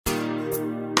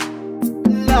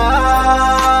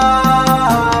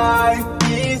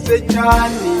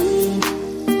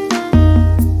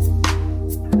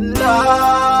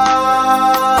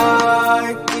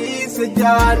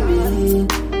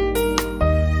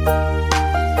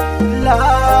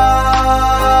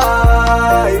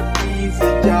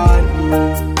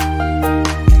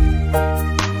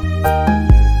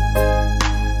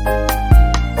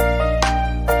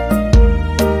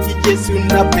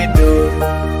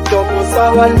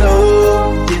sawa lo,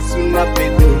 Yesu na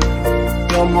pedon.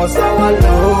 Tomo sawa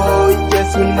lo,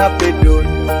 Yesu na pedon.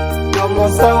 Tomo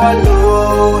sawa lo,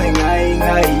 ngai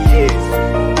ngai Yesu.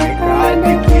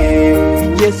 Ekadeke,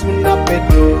 Yesu na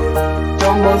pedon.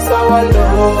 Tomo sawa lo,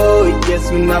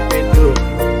 Yesu na pedon.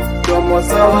 Tomo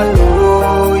sawa lo,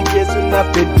 Yesu na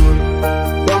pedon.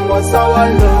 Tomo sawa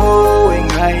lo,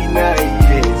 ngai ngai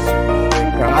Yesu.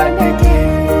 Ekadeke,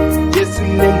 Yesu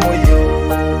ne moyo.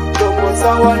 Tomo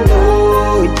sawa lo,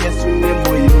 Yesu ne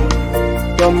moyo.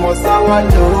 Tomo sawa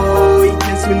lo,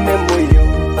 Yesu ne moyo.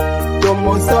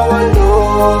 Tomo sawa lo,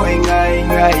 ngai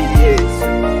ngai Yesu.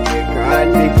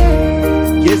 Ekadeke,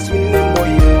 Yesu ne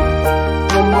moyo.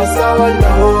 Tomo sawa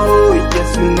lo,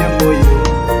 Yesu ne moyo.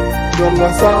 Tomo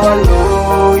sawa lo,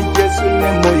 Yesu ne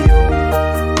moyo.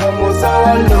 Tomo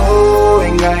sawa lo,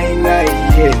 ngai ngai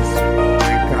Yesu.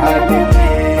 Ekadeke.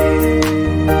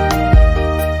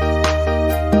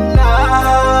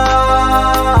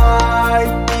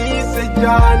 Life is a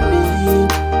journey.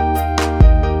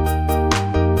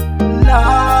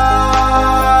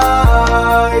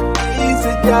 Life is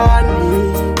a journey.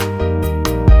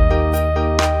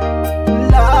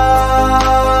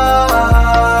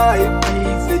 Life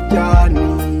is a journey.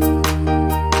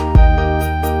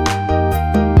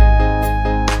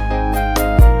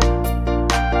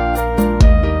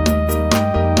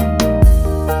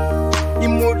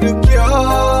 Imudukyo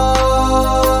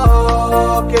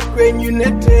ke kwenyu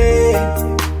nete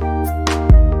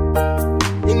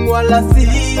ingwala si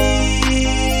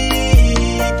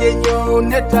kenyo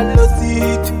neta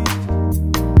losit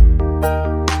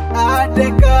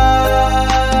adeka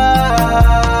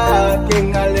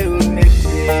kengale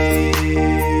unete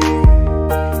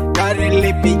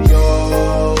karele picho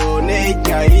ne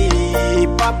chai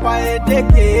papa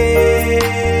edeke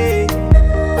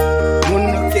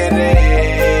munukere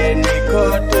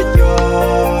nikoto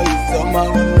joy soma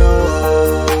uno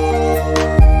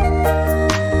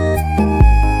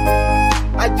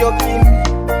ajokin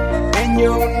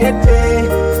enyo nete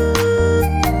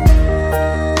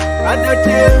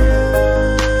adote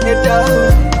netau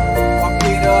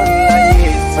wakiron la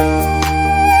Yesu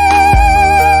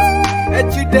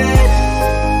echude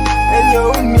enyo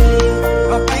mi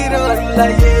wakiron la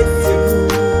Yesu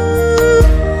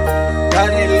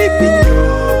karele picho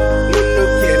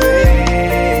munukere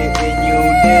enyo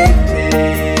nete.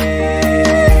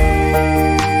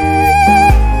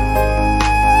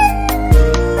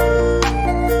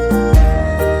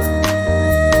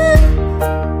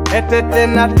 Etete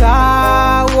nata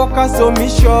woka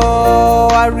somisho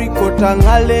arikota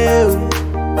ngaleu.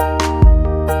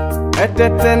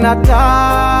 Etete nata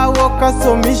woka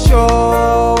somisho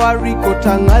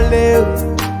arikota ngaleu.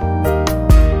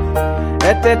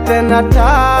 Etete nata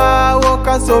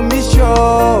woka somisho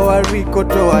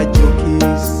arikoto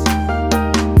ajokis.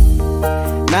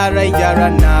 Nara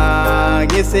yarana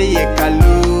ngese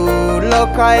yekalu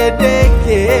loka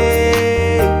edeke.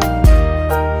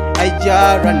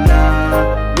 Ajarana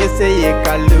yese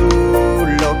yekalu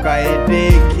loka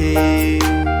edeke.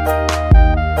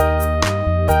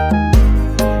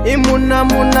 Imuna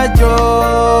muna jo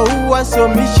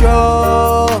uwasomisho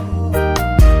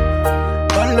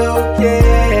oloke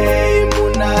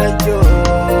imuna jo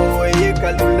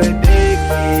yekalu edeke.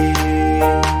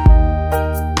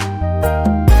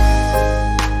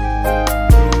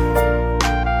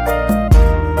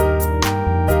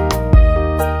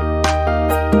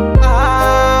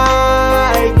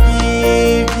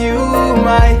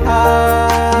 My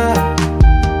heart,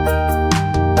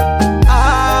 I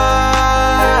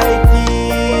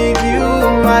give you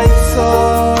my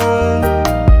soul,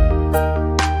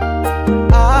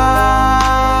 I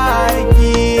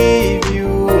give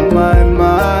you my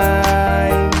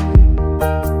mind,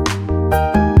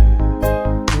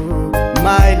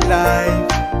 my life,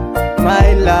 my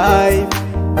life,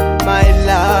 my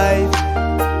life,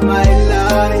 my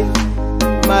life,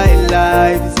 my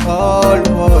life is all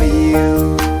for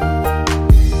you.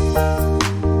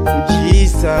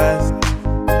 Jesus,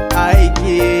 I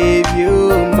give you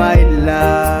my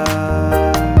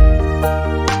life,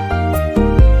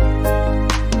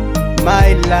 my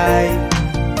life,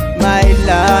 my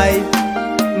life,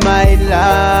 my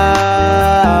life,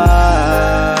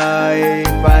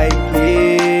 I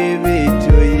give it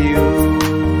to you.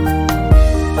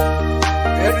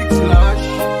 Eric Slash,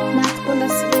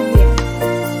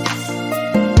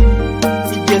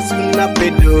 Yesu na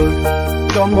pedon.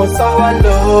 Tomo sawa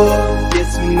lo,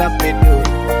 Yesu na pedon.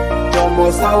 Tomo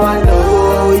sawa lo,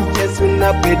 Yesu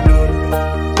na pedon.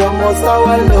 Tomo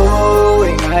sawa lo,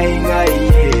 ngai ngai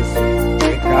Yesu.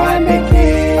 Ekadeke,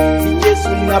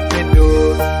 Yesu na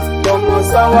pedon. Tomo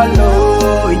sawa lo,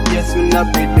 Yesu na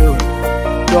pedo.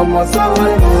 Tomo sawa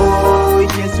lo,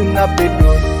 Yesu na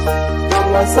pedo.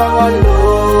 Tomo sawa lo,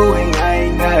 ngai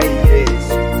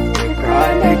Yesu.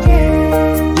 Kaneke,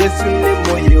 Yesu ni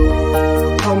moyo.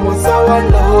 Tomo sawa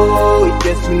lo,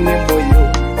 Yesu ni moyo.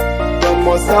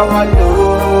 Tomo sawa lo,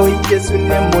 Yesu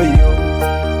ni moyo.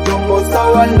 Tomo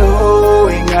sawa lo,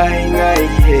 ngai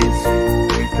Yesu.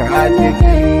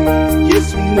 Kaneke,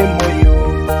 Yesu ni moyo.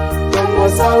 Tomo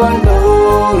sawa lo,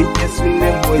 Yesu ni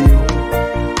moyo.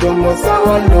 Tomo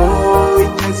sawa lo,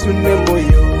 Yesu ni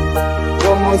moyo.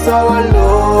 Tomo sawa lo,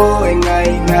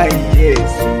 ngai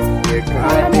Yesu.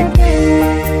 Kaneke.